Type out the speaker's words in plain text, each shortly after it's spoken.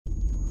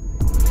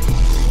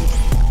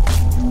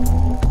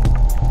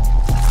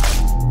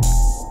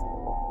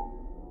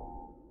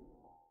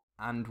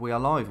And we are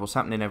live. What's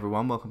happening,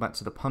 everyone? Welcome back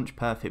to the Punch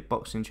Perfect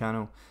boxing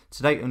channel.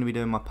 Today I'm going to be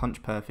doing my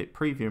Punch Perfect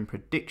preview and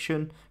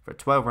prediction for a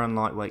 12-round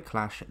lightweight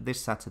clash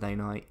this Saturday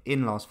night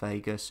in Las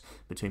Vegas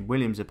between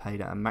William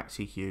Zepeda and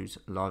Maxi Hughes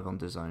live on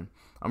DAZN.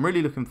 I'm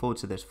really looking forward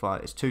to this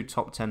fight. It's two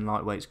top 10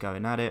 lightweights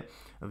going at it.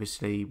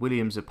 Obviously,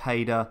 William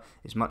Zepeda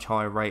is much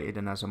higher rated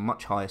and has a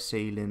much higher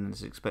ceiling and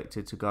is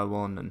expected to go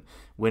on and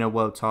win a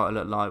world title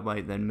at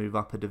lightweight, then move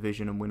up a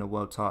division and win a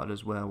world title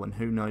as well, and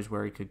who knows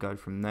where he could go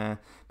from there.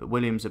 But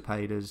William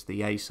Zepeda's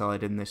the A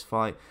side in this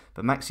fight.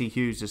 But Maxi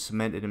Hughes has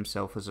cemented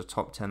himself as a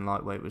top 10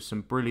 lightweight with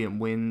some brilliant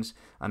wins,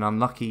 an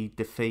unlucky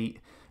defeat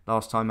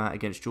last time out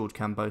against George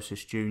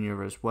Kambosos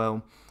Jr. as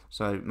well.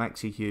 So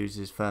Maxi Hughes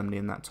is firmly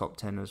in that top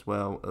 10 as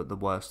well, at the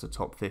worst the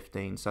top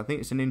 15. So I think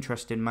it's an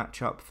interesting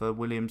matchup for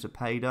William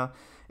Zepeda.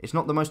 It's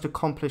not the most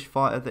accomplished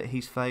fighter that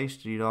he's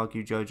faced. You'd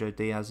argue Jojo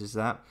Diaz is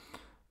that.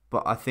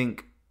 But I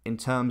think in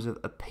terms of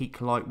a peak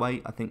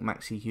lightweight, I think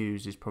Maxi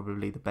Hughes is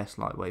probably the best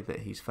lightweight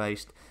that he's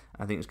faced.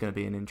 I think it's going to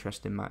be an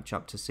interesting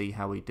matchup to see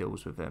how he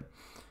deals with it.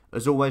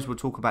 As always, we'll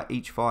talk about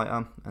each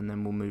fighter and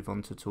then we'll move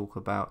on to talk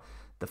about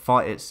the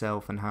fight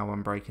itself and how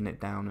I'm breaking it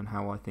down and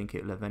how I think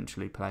it will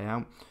eventually play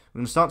out. We're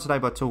going to start today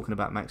by talking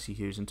about Maxi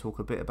Hughes and talk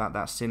a bit about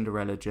that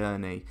Cinderella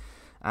journey.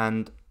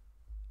 And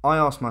I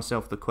asked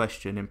myself the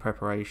question in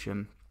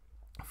preparation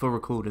for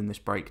recording this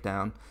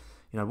breakdown,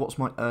 what's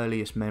my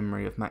earliest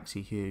memory of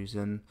Maxi Hughes?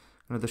 And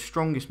the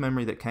strongest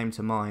memory that came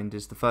to mind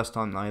is the first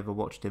time I ever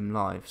watched him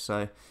live.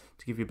 So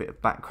to give you a bit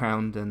of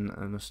background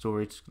and a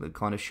story that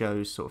kind of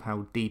shows sort of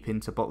how deep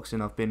into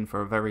boxing I've been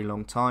for a very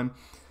long time.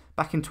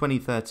 Back in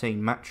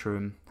 2013,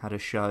 Matchroom had a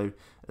show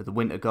at the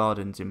Winter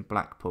Gardens in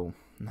Blackpool.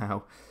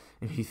 Now,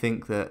 if you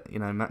think that,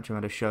 Matchroom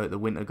had a show at the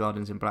Winter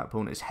Gardens in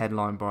Blackpool and it's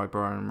headlined by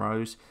Brian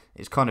Rose,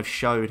 it's kind of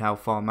showed how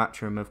far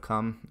Matchroom have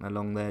come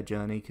along their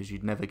journey, because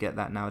you'd never get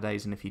that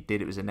nowadays, and if you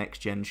did, it was a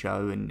next-gen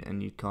show,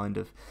 and you'd kind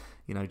of,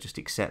 just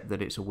accept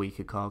that it's a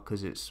weaker card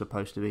because it's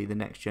supposed to be the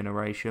next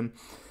generation.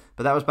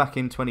 But that was back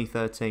in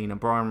 2013, and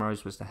Brian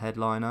Rose was the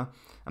headliner.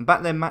 And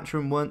back then,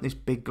 Matchroom weren't this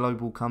big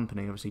global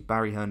company. Obviously,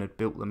 Barry Hearn had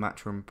built the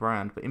Matchroom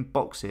brand, but in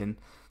boxing,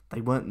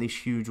 they weren't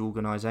this huge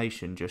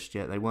organisation just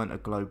yet. They weren't a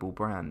global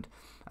brand.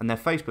 And their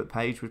Facebook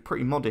page was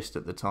pretty modest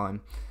at the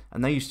time,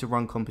 and they used to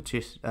run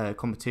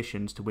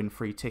competitions to win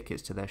free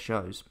tickets to their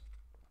shows.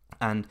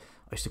 And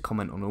I used to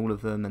comment on all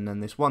of them, and then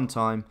this one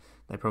time,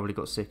 they probably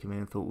got sick of me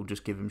and thought, we'll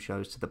just give him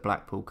shows to the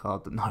Blackpool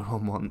card that no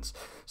one wants.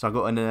 So I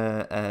got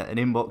an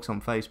inbox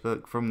on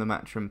Facebook from the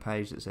Matchroom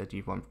page that said,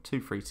 you've won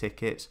 2 free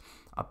tickets.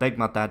 I begged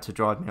my dad to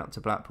drive me up to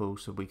Blackpool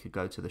so we could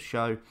go to the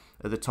show.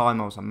 At the time,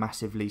 I was a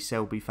massive Lee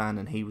Selby fan,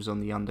 and he was on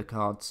the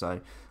undercard,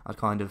 so I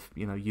kind of,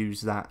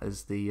 used that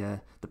as the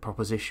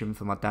proposition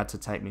for my dad to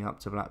take me up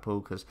to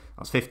Blackpool, because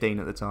I was 15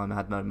 at the time, I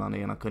had no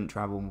money, and I couldn't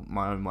travel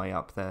my own way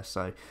up there,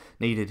 so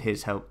needed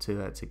his help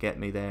to get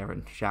me there,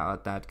 and shout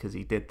out Dad because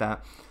he did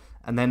that.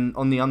 And then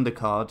on the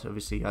undercard,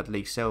 obviously you had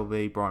Lee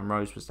Selby, Brian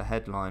Rose was the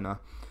headliner,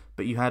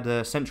 but you had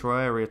a Central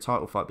Area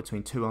title fight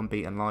between 2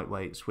 unbeaten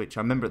lightweights, which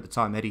I remember at the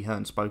time Eddie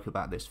Hearn spoke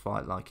about this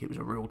fight like it was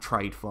a real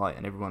trade fight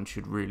and everyone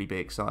should really be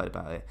excited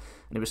about it.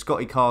 And it was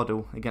Scotty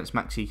Cardle against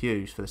Maxi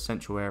Hughes for the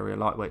Central Area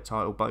lightweight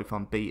title, both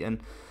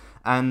unbeaten.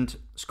 And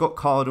Scott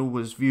Cardle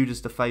was viewed as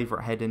the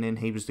favourite heading in.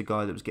 He was the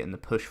guy that was getting the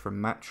push from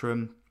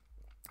Matchroom.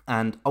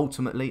 And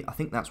ultimately, I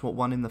think that's what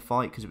won in the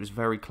fight, because it was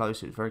very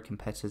close, it was very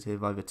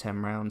competitive over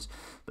 10 rounds,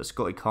 but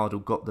Scotty Cardle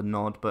got the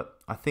nod. But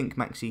I think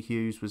Maxi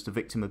Hughes was the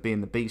victim of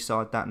being the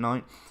B-side that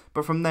night.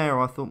 But from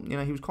there, I thought,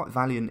 he was quite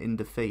valiant in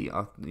defeat.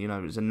 It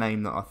was a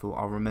name that I thought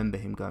I'll remember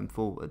him going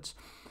forwards.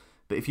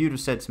 But if you'd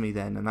have said to me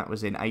then, and that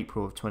was in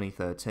April of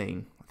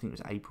 2013, I think it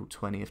was April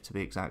 20th to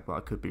be exact, but I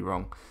could be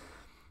wrong.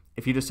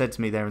 If you'd have said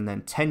to me there and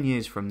then, 10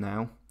 years from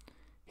now,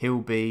 he'll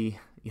be,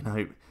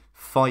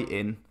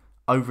 fighting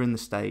over in the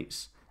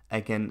States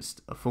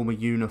against a former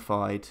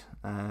unified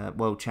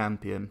world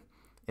champion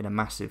in a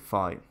massive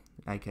fight,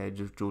 aka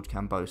George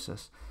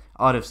Kambosos,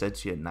 I'd have said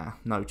to you, nah,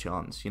 no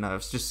chance.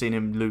 I've just seen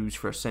him lose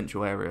for a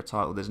Central Area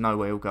title. There's no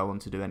way he'll go on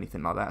to do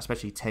anything like that,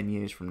 especially 10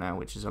 years from now,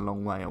 which is a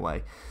long way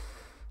away.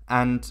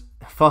 And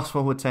fast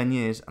forward 10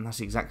 years, and that's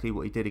exactly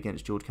what he did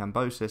against George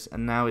Kambosos,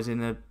 and now is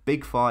in a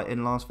big fight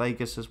in Las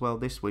Vegas as well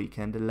this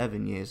weekend,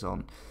 11 years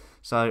on.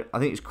 So I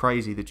think it's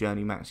crazy the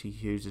journey Maxi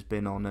Hughes has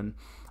been on. And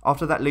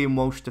after that Liam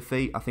Walsh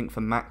defeat, I think for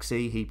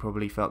Maxi, he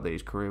probably felt that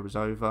his career was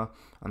over.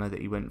 I know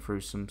that he went through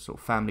some sort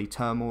of family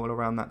turmoil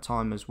around that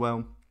time as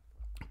well.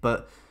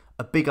 But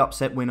a big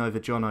upset win over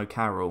John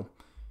O'Carroll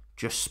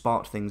just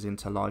sparked things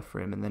into life for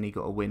him. And then he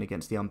got a win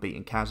against the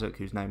unbeaten Kazakh,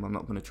 whose name I'm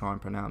not going to try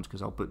and pronounce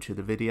because I'll butcher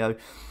the video.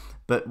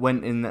 But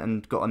went in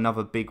and got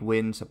another big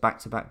win, so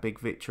back-to-back big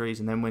victories,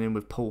 and then went in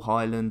with Paul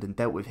Hyland and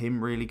dealt with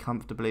him really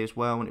comfortably as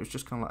well. And it was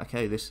just kind of like,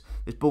 okay, this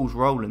ball's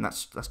rolling.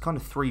 That's kind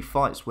of 3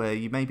 fights where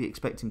you maybe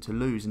expect him to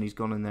lose, and he's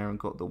gone in there and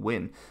got the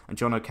win. And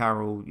John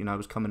O'Carroll,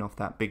 was coming off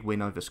that big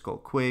win over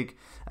Scott Quigg,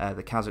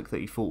 the Kazakh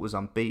that he fought was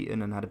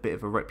unbeaten and had a bit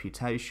of a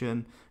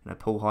reputation.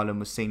 Paul Hyland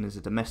was seen as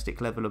a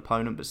domestic level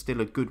opponent, but still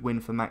a good win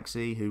for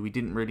Maxi, who we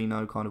didn't really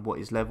know kind of what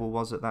his level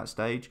was at that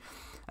stage.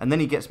 And then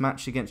he gets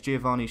matched against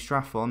Giovanni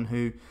Straffon,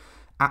 who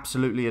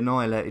absolutely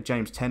annihilated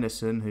James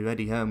Tennyson, who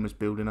Eddie Hearn was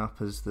building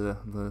up as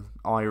the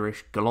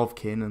Irish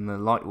Golovkin and the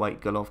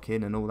lightweight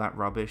Golovkin and all that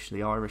rubbish,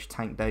 the Irish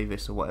Tank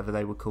Davis or whatever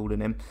they were calling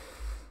him.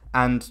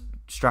 And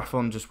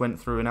Straffon just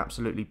went through and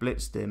absolutely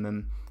blitzed him.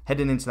 And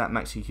heading into that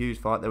Maxi Hughes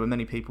fight, there were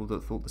many people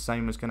that thought the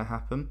same was going to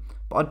happen.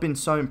 But I'd been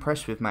so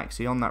impressed with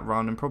Maxi on that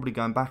run, and probably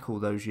going back all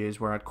those years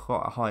where I had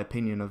quite a high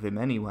opinion of him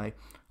anyway.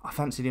 I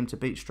fancied him to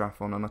beat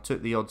Straffon, and I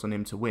took the odds on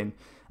him to win.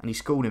 And he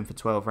schooled him for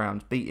 12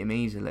 rounds, beat him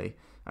easily.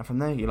 And from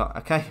there, you're like,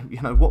 okay,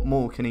 what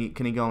more can he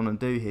go on and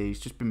do here? He's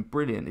just been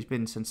brilliant. He's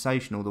been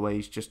sensational the way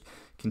he's just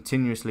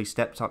continuously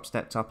stepped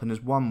up, and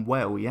has won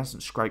well. He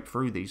hasn't scraped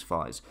through these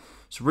fights.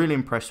 So really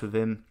impressed with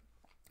him.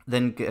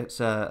 Then gets,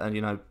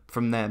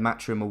 from there,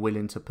 Matchroom are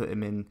willing to put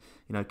him in,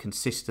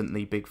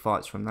 consistently big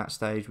fights from that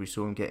stage. We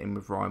saw him get in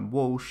with Ryan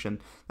Walsh, and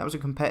that was a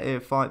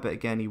competitive fight, but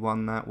again, he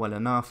won that well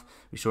enough.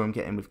 We saw him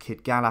get in with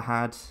Kid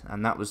Galahad,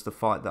 and that was the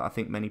fight that I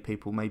think many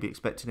people maybe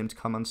expected him to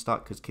come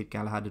unstuck, because Kid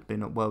Galahad had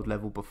been at world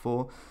level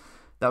before.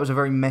 That was a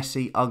very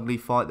messy, ugly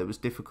fight that was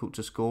difficult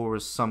to score,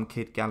 as some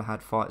Kid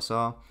Galahad fights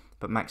are.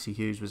 But Maxi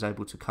Hughes was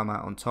able to come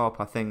out on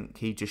top. I think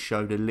he just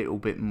showed a little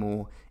bit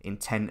more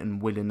intent and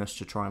willingness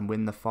to try and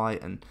win the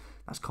fight, and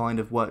that's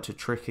kind of worked a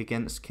trick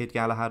against Kid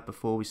Galahad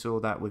before. We saw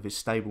that with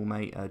his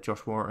stablemate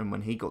Josh Warren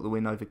when he got the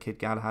win over Kid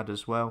Galahad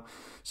as well.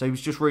 So he was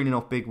just reeling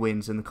off big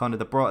wins, and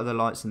the brighter the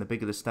lights and the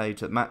bigger the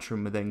stage that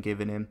Matchroom were then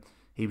giving him,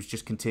 he was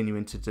just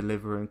continuing to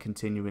deliver and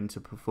continuing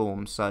to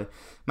perform. So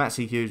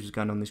Maxi Hughes was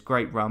going on this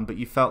great run, but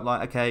you felt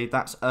like, okay,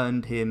 that's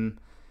earned him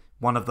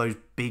one of those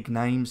big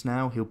names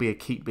now. He'll be a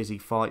keep busy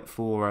fight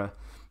for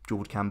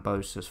George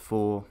Kambosos,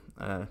 for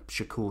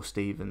Shakur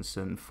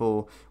Stevenson,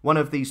 for one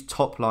of these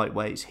top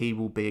lightweights. He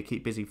will be a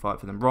keep busy fight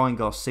for them. Ryan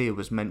Garcia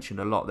was mentioned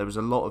a lot. There was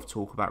a lot of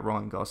talk about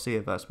Ryan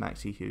Garcia versus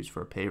Maxi Hughes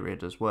for a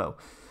period as well.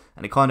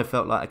 And it kind of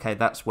felt like, okay,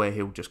 that's where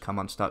he'll just come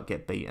unstuck,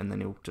 get beat, and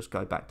then he'll just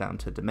go back down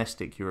to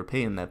domestic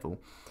European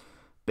level.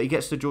 But he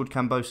gets the George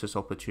Kambosos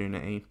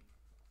opportunity.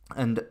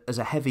 And as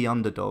a heavy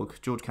underdog,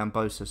 George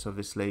Kambosos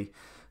obviously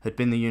had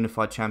been the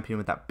unified champion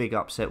with that big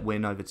upset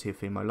win over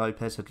Teofimo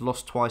Lopez, had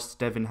lost twice to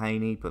Devin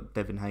Haney, but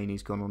Devin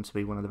Haney's gone on to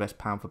be one of the best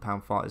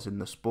pound-for-pound fighters in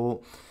the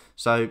sport.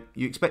 So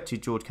you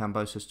expected George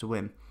Kambosos to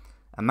win.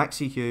 And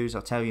Maxi Hughes,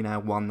 I'll tell you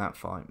now, won that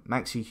fight.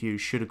 Maxi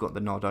Hughes should have got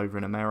the nod over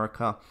in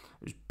America.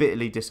 It was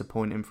bitterly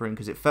disappointing for him,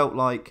 because it felt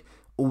like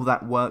all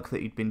that work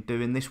that he'd been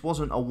doing, this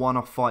wasn't a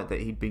one-off fight that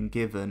he'd been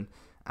given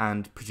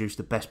and produced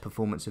the best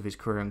performance of his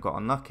career and got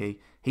unlucky.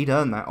 He'd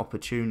earned that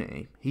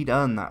opportunity. He'd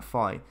earned that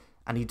fight,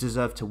 and he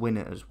deserved to win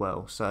it as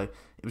well. So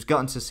it was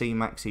gutting to see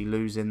Maxi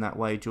lose in that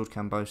way. George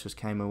Kambosos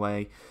came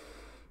away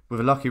with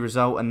a lucky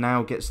result and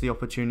now gets the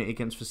opportunity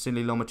against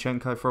Vasily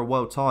Lomachenko for a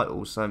world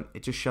title. So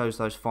it just shows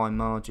those fine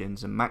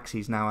margins, and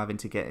Maxi's now having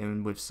to get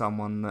in with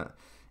someone that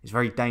is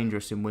very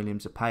dangerous in William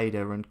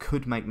Zepeda and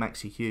could make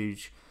Maxi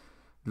Hughes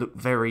look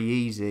very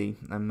easy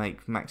and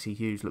make Maxi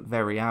Hughes look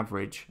very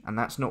average, and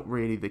that's not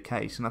really the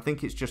case. And I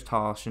think it's just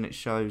harsh, and it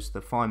shows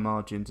the fine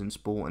margins in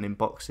sport and in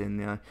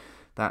boxing.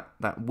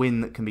 That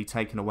win that can be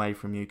taken away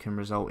from you can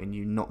result in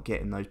you not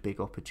getting those big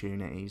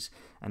opportunities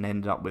and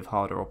end up with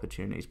harder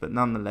opportunities. But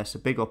nonetheless, a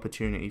big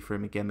opportunity for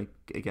him again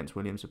against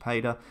William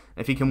Zepeda.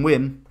 If he can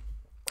win,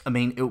 I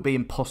mean, it will be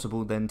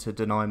impossible then to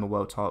deny him a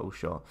world title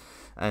shot.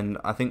 And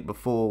I think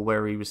before,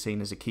 where he was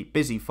seen as a keep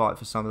busy fight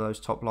for some of those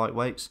top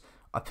lightweights,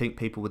 I think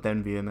people would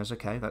then view him as,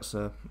 okay, that's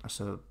a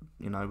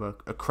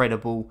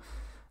credible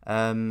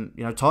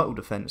title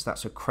defence.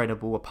 That's a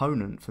credible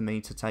opponent for me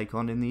to take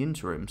on in the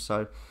interim.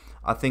 So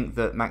I think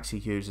that Maxi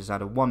Hughes has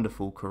had a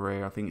wonderful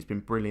career. I think it's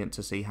been brilliant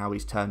to see how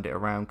he's turned it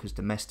around, because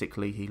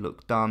domestically he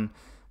looked done,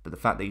 but the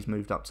fact that he's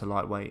moved up to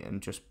lightweight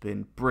and just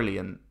been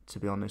brilliant, to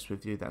be honest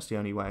with you, that's the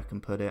only way I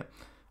can put it.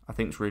 I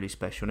think it's really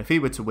special. And if he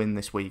were to win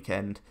this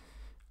weekend,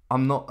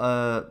 I'm not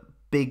a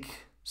big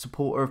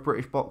supporter of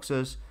British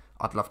boxers.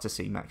 I'd love to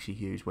see Maxi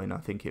Hughes win. I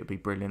think it would be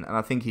brilliant, and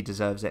I think he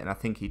deserves it, and I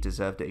think he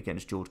deserved it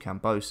against George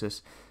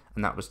Kambosos,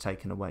 and that was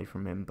taken away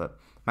from him. But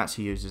Maxi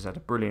Hughes has had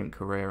a brilliant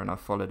career, and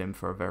I've followed him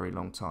for a very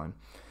long time.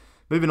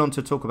 Moving on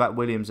to talk about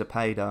William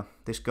Zepeda.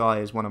 This guy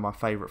is one of my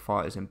favourite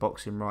fighters in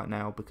boxing right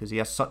now, because he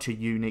has such a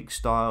unique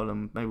style,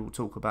 and maybe we'll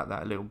talk about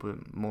that a little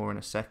bit more in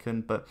a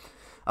second. But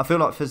I feel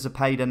like for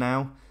Zepeda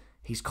now,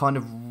 he's kind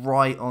of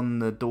right on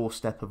the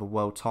doorstep of a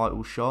world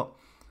title shot,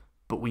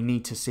 but we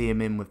need to see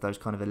him in with those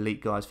kind of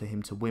elite guys for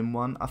him to win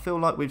one. I feel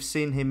like we've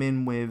seen him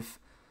in with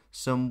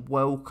some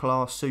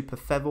world-class super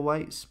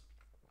featherweights,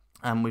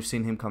 and we've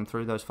seen him come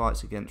through those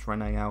fights against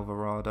Rene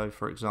Alvarado,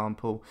 for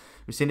example.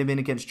 We've seen him in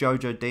against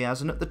Jojo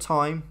Diaz, and at the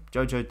time,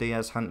 Jojo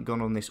Diaz hadn't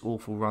gone on this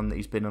awful run that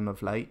he's been on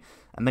of late,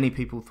 and many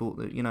people thought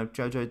that,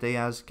 Jojo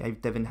Diaz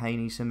gave Devin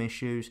Haney some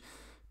issues.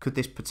 Could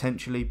this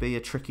potentially be a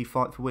tricky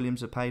fight for William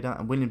Zepeda?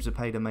 And William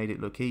Zepeda made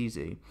it look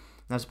easy.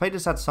 Now,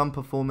 Zepeda's had some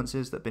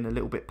performances that have been a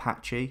little bit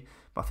patchy,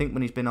 but I think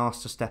when he's been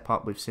asked to step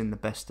up, we've seen the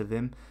best of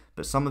him.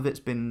 But some of it's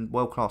been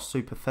world-class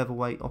super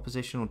featherweight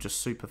opposition, or just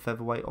super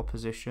featherweight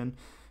opposition.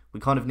 We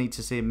kind of need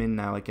to see him in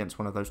now against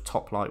one of those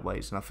top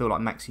lightweights, and I feel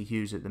like Maxi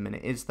Hughes at the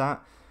minute is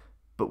that.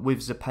 But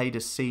with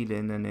Zepeda's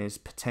ceiling and his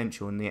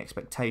potential and the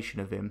expectation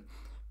of him,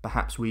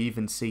 perhaps we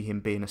even see him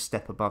being a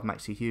step above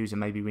Maxi Hughes, and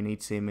maybe we need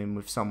to see him in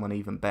with someone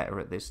even better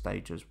at this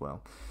stage as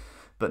well.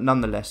 But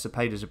nonetheless,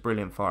 Zepeda's a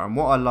brilliant fighter, and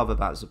what I love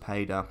about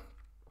Zepeda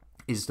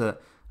is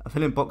that I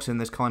feel in boxing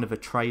there's kind of a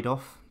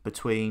trade-off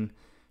between,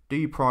 do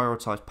you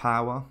prioritise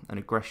power and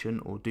aggression,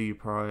 or do you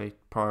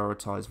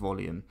prioritise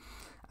volume?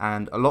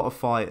 And a lot of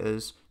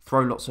fighters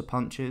throw lots of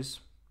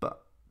punches,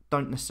 but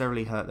don't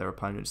necessarily hurt their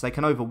opponents. They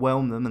can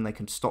overwhelm them and they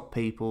can stop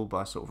people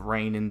by sort of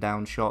raining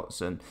down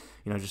shots and,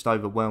 you know, just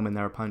overwhelming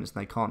their opponents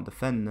and they can't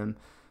defend them.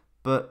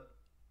 But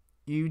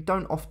you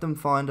don't often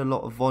find a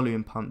lot of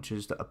volume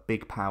punches that are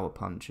big power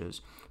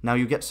punches. Now,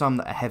 you get some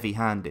that are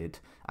heavy-handed,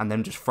 and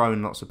then just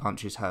throwing lots of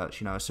punches hurts.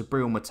 You know,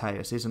 Sabril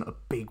Mateus isn't a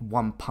big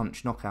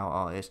one-punch knockout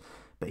artist,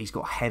 but he's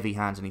got heavy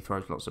hands and he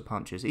throws lots of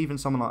punches. Even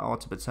someone like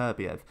Artur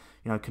Beterbiev,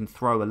 you know, can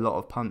throw a lot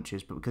of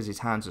punches, but because his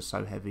hands are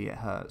so heavy, it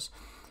hurts.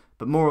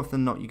 But more often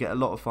than not, you get a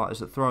lot of fighters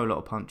that throw a lot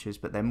of punches,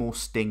 but they're more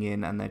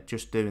stinging, and they're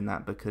just doing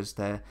that because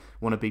they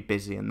want to be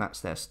busy, and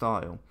that's their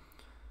style.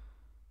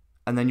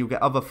 And then you'll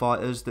get other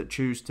fighters that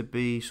choose to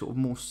be sort of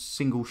more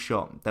single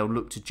shot. They'll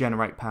look to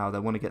generate power. They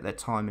want to get their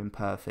timing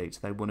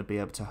perfect. They want to be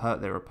able to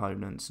hurt their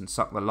opponents and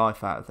suck the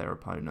life out of their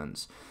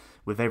opponents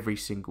with every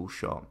single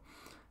shot.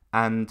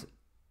 And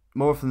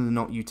more often than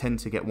not, you tend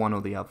to get one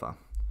or the other.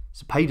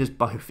 Zepeda's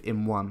both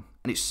in one.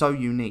 And it's so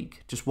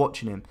unique. Just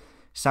watching him.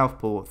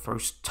 Southpaw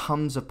throws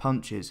tons of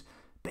punches,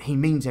 but he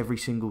means every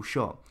single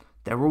shot.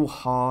 They're all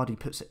hard. He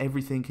puts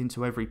everything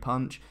into every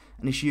punch.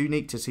 And it's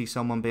unique to see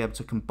someone be able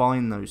to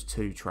combine those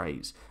two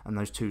traits and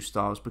those two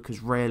styles,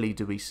 because rarely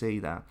do we see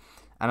that.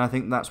 And I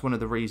think that's one of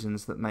the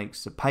reasons that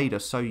makes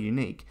Zepeda so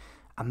unique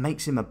and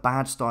makes him a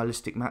bad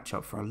stylistic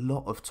matchup for a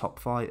lot of top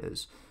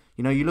fighters.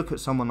 You know, you look at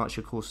someone like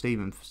Shakur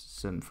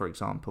Stevenson, for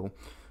example,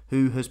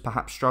 who has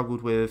perhaps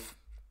struggled with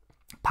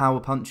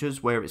power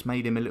punches where it's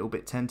made him a little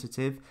bit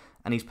tentative,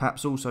 and he's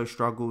perhaps also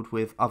struggled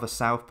with other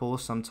southpaws.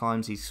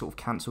 Sometimes he's sort of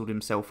cancelled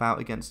himself out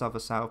against other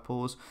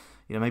southpaws.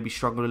 You know, maybe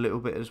struggled a little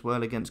bit as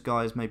well against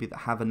guys maybe that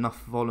have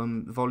enough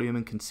volume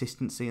and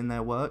consistency in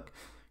their work.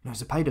 You know,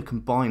 Zepeda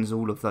combines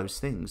all of those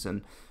things,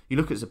 and you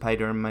look at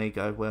Zepeda and may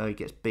go, well, he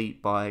gets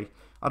beat by,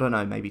 I don't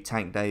know, maybe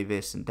Tank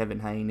Davis and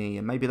Devin Haney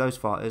and maybe those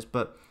fighters,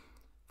 but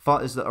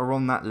fighters that are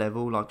on that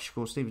level, like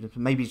Shakur Stevenson,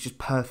 maybe he's just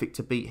perfect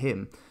to beat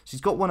him. So he's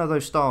got one of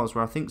those styles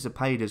where I think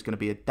Zepeda is going to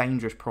be a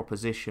dangerous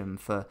proposition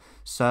for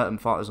certain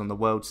fighters on the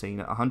world scene.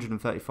 At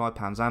 135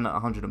 pounds and at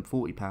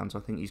 140 pounds, I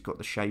think he's got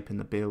the shape and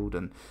the build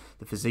and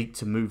the physique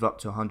to move up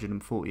to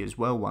 140 as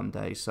well one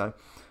day. So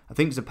I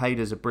think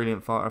Zepeda's a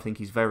brilliant fighter. I think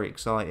he's very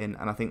exciting,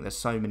 and I think there's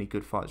so many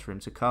good fights for him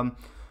to come.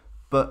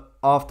 But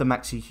after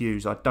Maxi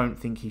Hughes, I don't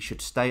think he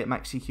should stay at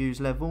Maxi Hughes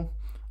level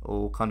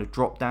or kind of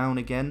drop down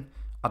again.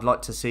 I'd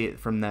like to see it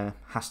from there.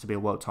 Has to be a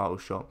world title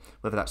shot.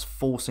 Whether that's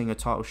forcing a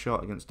title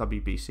shot against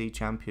WBC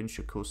champion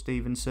Shakur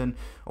Stevenson,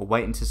 or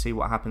waiting to see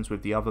what happens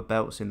with the other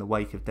belts in the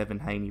wake of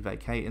Devin Haney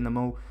vacating them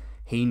all.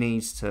 He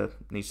needs to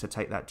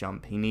take that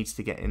jump. He needs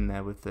to get in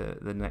there with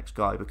the next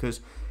guy,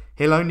 because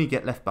he'll only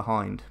get left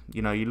behind.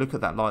 You know, you look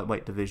at that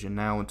lightweight division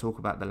now and talk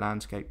about the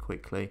landscape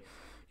quickly.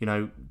 You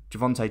know,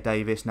 Gervonta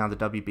Davis, now the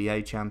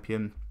WBA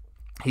champion,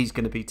 he's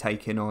going to be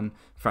taking on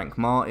Frank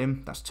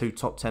Martin. That's two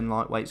top 10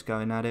 lightweights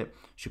going at it.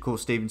 Shakur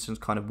Stevenson's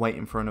kind of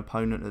waiting for an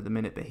opponent at the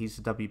minute, but he's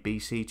the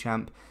WBC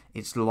champ.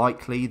 It's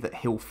likely that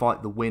he'll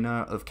fight the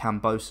winner of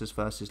Kambosos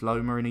versus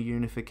Loma in a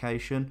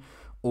unification,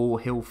 or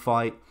he'll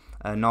fight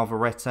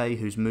Navarrete,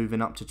 who's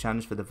moving up to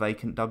challenge for the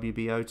vacant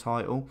WBO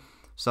title.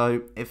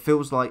 So it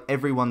feels like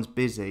everyone's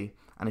busy,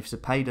 and if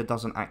Zepeda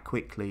doesn't act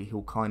quickly,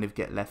 he'll kind of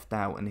get left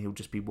out and he'll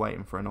just be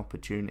waiting for an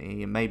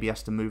opportunity, and maybe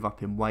has to move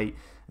up in weight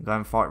and go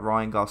and fight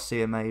Ryan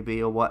Garcia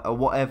maybe, or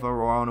whatever,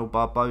 or Arnold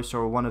Barbosa,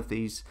 or one of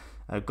these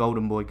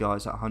Golden Boy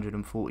guys at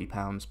 140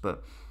 pounds.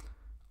 But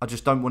I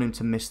just don't want him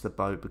to miss the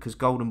boat, because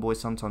Golden Boys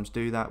sometimes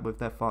do that with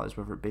their fighters,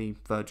 whether it be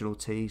Virgil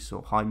Ortiz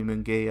or Jaime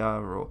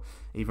Munguia or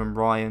even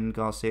Ryan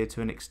Garcia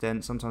to an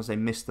extent. Sometimes they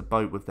miss the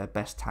boat with their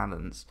best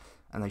talents,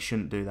 and they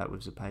shouldn't do that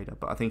with Zepeda.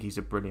 But I think he's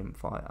a brilliant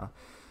fighter.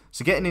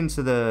 So getting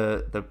into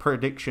the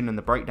prediction and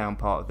the breakdown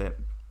part of it,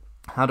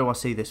 how do I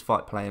see this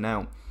fight playing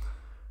out?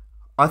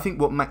 I think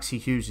what Maxi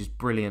Hughes is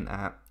brilliant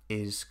at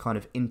is kind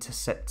of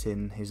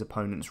intercepting his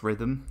opponent's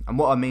rhythm. And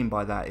what I mean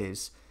by that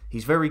is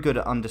he's very good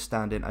at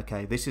understanding,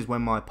 okay, this is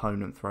when my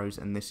opponent throws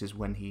and this is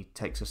when he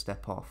takes a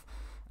step off.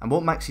 And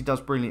what Maxi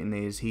does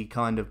brilliantly is he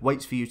kind of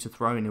waits for you to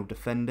throw and he'll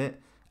defend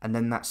it. And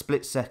then that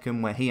split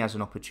second where he has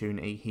an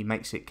opportunity, he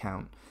makes it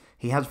count.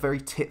 He has very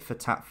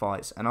tit-for-tat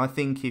fights. And I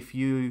think if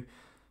you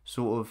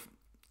sort of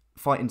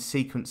fight in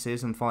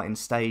sequences and fight in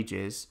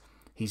stages,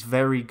 he's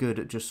very good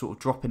at just sort of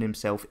dropping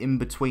himself in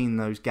between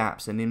those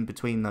gaps and in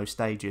between those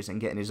stages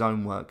and getting his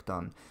own work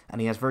done.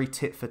 And he has very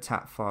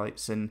tit-for-tat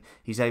fights, and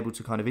he's able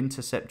to kind of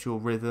intercept your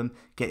rhythm,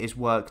 get his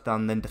work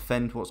done, then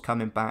defend what's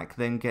coming back,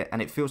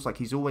 and it feels like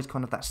he's always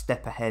kind of that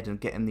step ahead and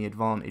getting the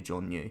advantage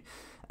on you.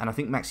 And I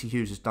think Maxi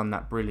Hughes has done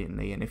that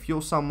brilliantly. And if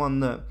you're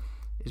someone that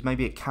is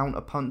maybe a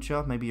counter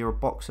puncher, maybe you're a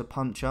boxer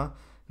puncher,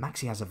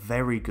 Maxi has a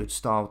very good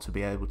style to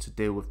be able to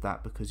deal with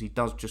that, because he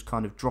does just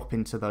kind of drop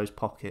into those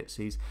pockets.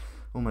 He's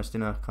almost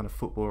in a kind of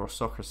football or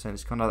soccer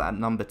sense, kind of that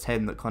number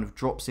 10 that kind of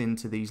drops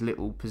into these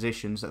little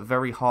positions that are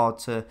very hard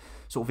to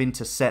sort of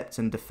intercept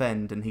and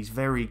defend, and he's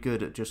very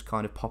good at just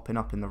kind of popping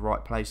up in the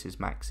right places,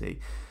 Maxi.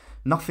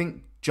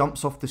 Nothing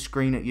jumps off the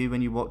screen at you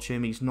when you watch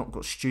him. He's not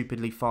got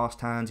stupidly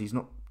fast hands, he's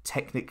not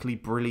technically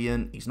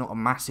brilliant, he's not a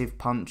massive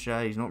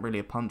puncher, he's not really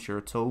a puncher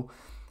at all,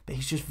 but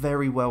he's just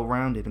very well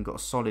rounded and got a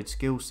solid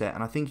skill set,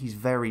 and I think he's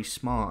very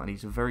smart and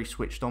he's a very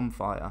switched on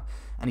fighter,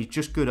 and he's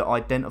just good at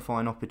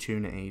identifying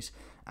opportunities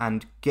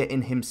and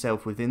getting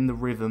himself within the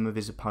rhythm of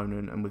his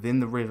opponent and within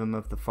the rhythm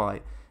of the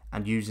fight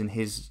and using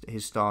his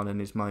style and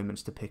his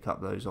moments to pick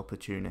up those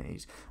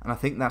opportunities. And I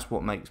think that's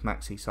what makes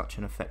Maxi such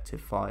an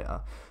effective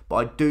fighter. But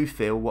I do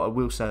feel, what I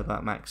will say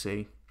about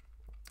Maxi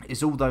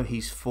is, although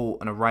he's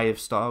fought an array of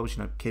styles,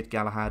 you know, Kid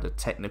Galahad, a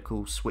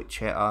technical switch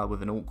hitter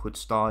with an awkward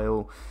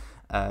style,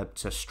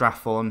 to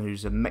Straffon,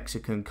 who's a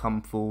Mexican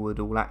come forward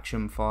all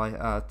action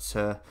fighter,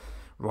 to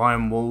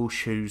Ryan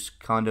Walsh, who's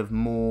kind of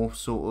more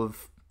sort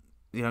of,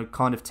 you know,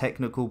 kind of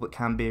technical but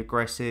can be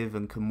aggressive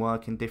and can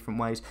work in different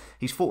ways.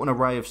 He's fought an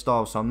array of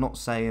styles, so I'm not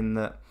saying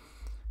that,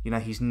 you know,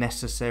 he's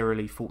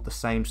necessarily fought the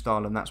same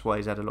style and that's why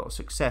he's had a lot of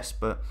success,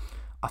 but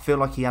I feel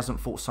like he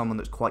hasn't fought someone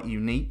that's quite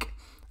unique,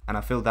 and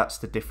I feel that's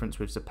the difference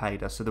with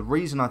Zepeda. So the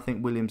reason I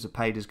think William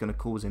Zepeda is going to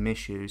cause him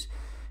issues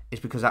is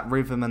because that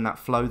rhythm and that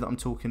flow that I'm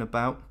talking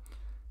about,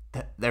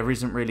 there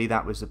isn't really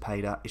that with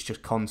Zepeda. It's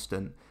just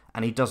constant,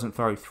 and he doesn't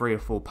throw 3 or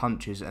 4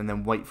 punches and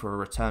then wait for a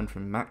return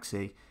from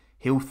Maxi.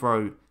 He'll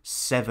throw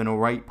 7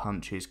 or 8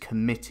 punches,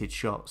 committed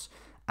shots,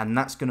 and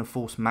that's going to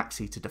force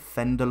Maxi to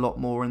defend a lot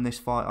more in this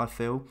fight, I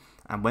feel.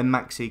 And when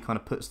Maxi kind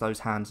of puts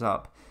those hands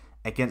up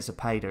against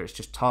Zepeda, it's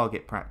just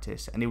target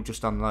practice, and he'll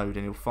just unload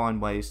and he'll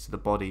find ways to the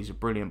body. He's a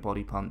brilliant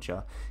body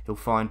puncher. He'll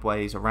find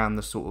ways around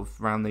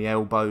the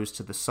elbows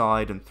to the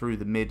side and through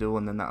the middle,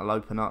 and then that'll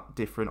open up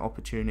different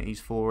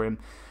opportunities for him.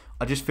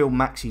 I just feel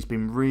Maxi's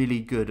been really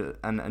good at,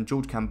 and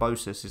George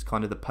Kambosos is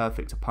kind of the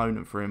perfect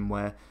opponent for him,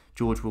 where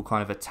George will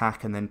kind of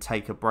attack and then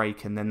take a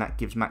break, and then that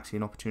gives Maxi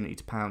an opportunity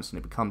to pounce and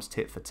it becomes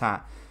tit for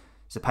tat.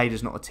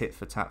 Zepeda's not a tit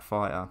for tat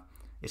fighter.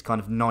 It's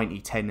kind of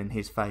 90-10 in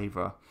his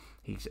favour.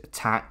 He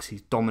attacks,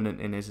 he's dominant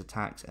in his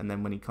attacks, and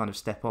then when he kind of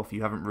step off,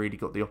 you haven't really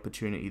got the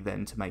opportunity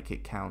then to make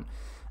it count.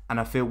 And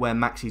I feel where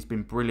Maxi's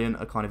been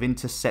brilliant at kind of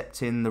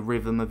intercepting the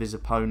rhythm of his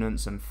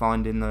opponents and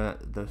finding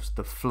the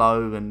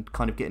flow and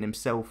kind of getting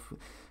himself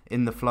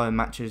in the flow and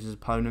matches his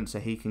opponents so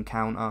he can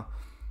counter.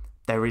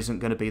 There isn't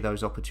going to be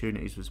those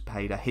opportunities with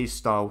Zepeda. His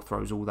style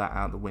throws all that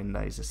out the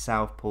window. He's a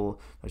southpaw,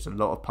 there's a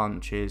lot of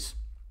punches,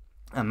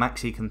 and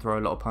Maxi can throw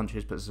a lot of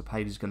punches, but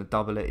Zepeda's going to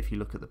double it if you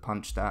look at the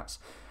punch stats.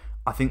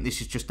 I think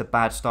this is just a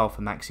bad style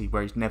for Maxi,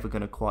 where he's never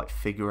going to quite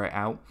figure it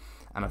out,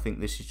 and I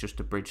think this is just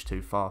a bridge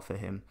too far for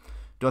him.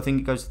 Do I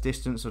think it goes the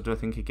distance, or do I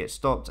think it gets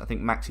stopped? I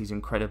think Maxi's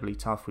incredibly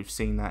tough. We've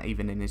seen that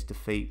even in his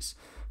defeats,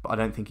 but I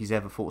don't think he's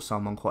ever fought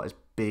someone quite as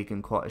big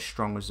and quite as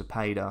strong as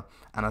Zepeda,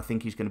 and I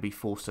think he's going to be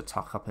forced to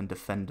tuck up and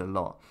defend a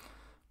lot.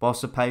 While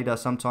Zepeda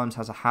sometimes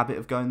has a habit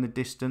of going the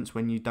distance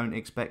when you don't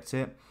expect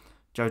it,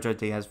 Jojo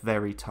Diaz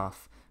very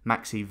tough,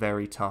 Maxi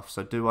very tough.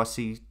 So do I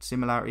see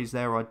similarities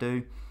there? I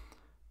do,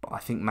 but I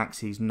think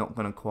Maxi's not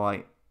going to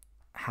quite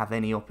have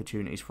any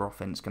opportunities for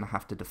offense, going to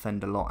have to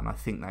defend a lot, and I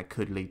think that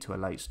could lead to a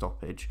late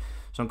stoppage.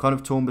 So I'm kind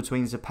of torn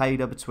between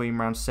Zepeda, between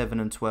round 7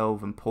 and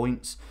 12 and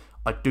points.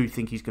 I do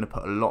think he's going to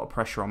put a lot of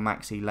pressure on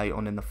Maxi late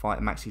on in the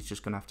fight. Maxi's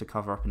just going to have to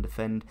cover up and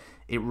defend.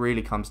 It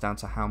really comes down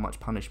to how much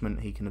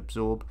punishment he can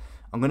absorb.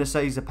 I'm going to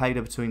say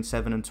Zepeda between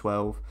 7 and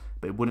 12,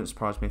 but it wouldn't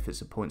surprise me if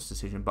it's a points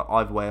decision. But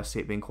either way, I see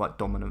it being quite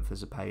dominant for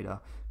Zepeda.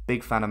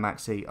 Big fan of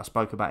Maxi. I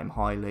spoke about him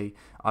highly.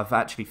 I've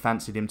actually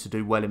fancied him to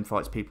do well in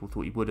fights people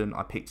thought he wouldn't.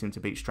 I picked him to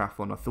beat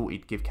Straffon. I thought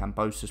he'd give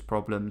Kambosos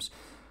problems.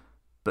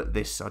 But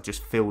this, I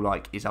just feel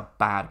like, is a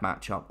bad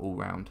matchup all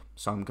round.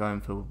 So I'm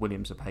going for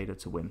William Zepeda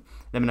to win.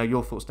 Let me know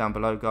your thoughts down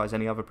below, guys.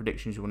 Any other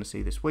predictions you want to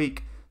see this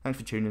week? Thanks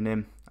for tuning in,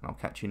 and I'll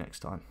catch you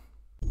next time.